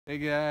Hey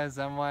guys,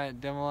 I'm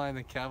Wyatt Demoline,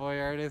 the Cowboy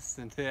Artist,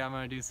 and today I'm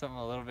going to do something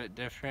a little bit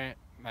different.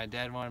 My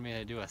dad wanted me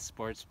to do a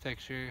sports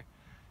picture,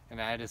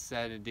 and I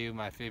decided to do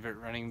my favorite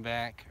running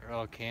back,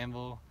 Earl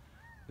Campbell.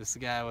 This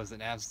guy was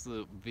an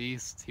absolute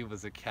beast. He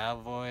was a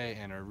cowboy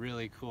and a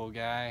really cool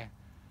guy,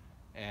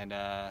 and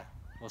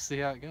we'll see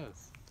how it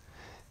goes.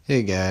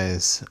 Hey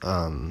guys,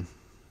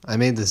 I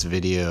made this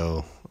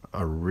video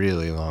a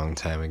really long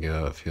time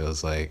ago. It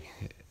feels like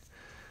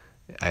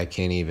I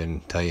can't even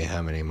tell you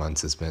how many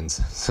months it's been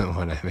since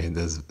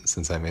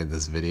I made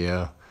this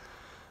video.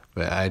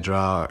 But I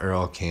draw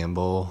Earl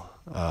Campbell,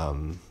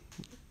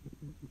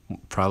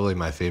 probably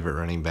my favorite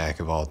running back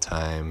of all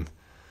time.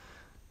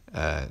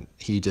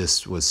 He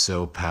just was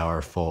so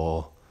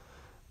powerful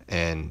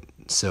and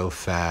so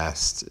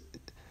fast.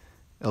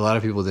 A lot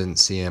of people didn't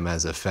see him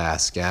as a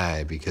fast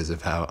guy because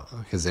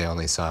they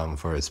only saw him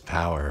for his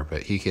power,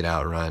 but he could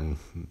outrun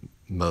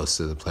most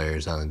of the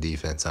players on the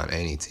defense on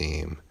any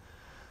team.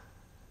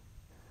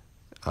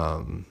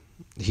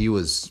 He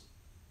was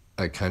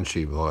a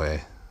country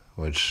boy,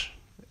 which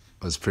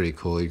was pretty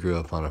cool. He grew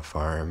up on a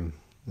farm.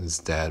 His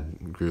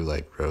dad grew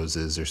like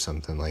roses or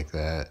something like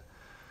that.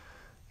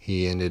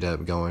 He ended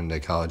up going to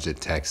college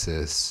at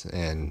Texas,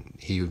 and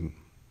he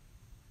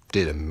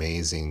did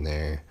amazing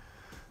there.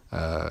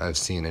 I've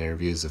seen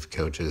interviews of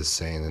coaches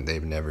saying that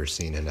they've never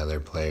seen another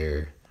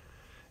player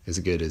as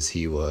good as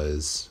he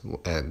was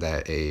at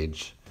that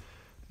age.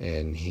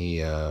 And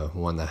he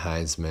won the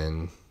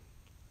Heisman.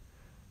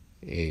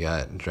 He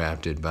got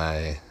drafted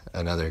by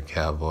another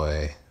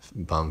cowboy,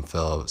 Bum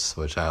Phillips,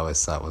 which I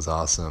always thought was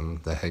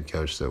awesome. The head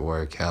coach that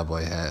wore a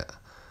cowboy hat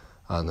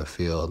on the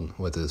field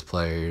with his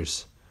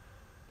players.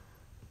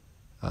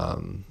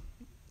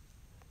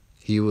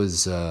 He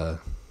was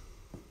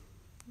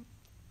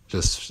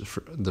just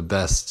the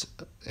best,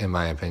 in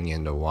my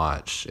opinion, to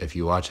watch. If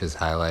you watch his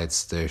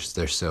highlights, they're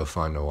so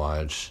fun to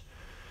watch.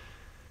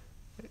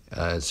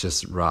 It's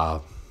just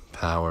raw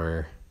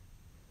power,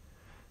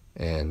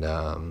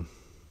 and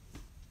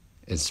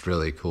it's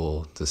really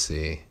cool to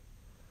see.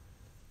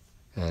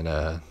 And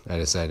I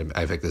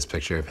picked this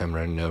picture of him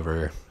running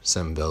over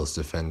some Bills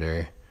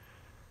defender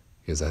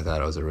because I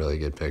thought it was a really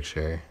good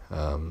picture.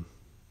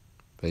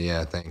 But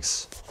yeah,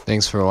 thanks.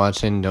 Thanks for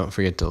watching. Don't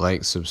forget to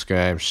like,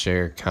 subscribe,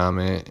 share,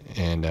 comment,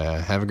 and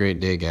have a great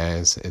day,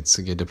 guys. It's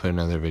good to put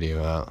another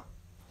video out.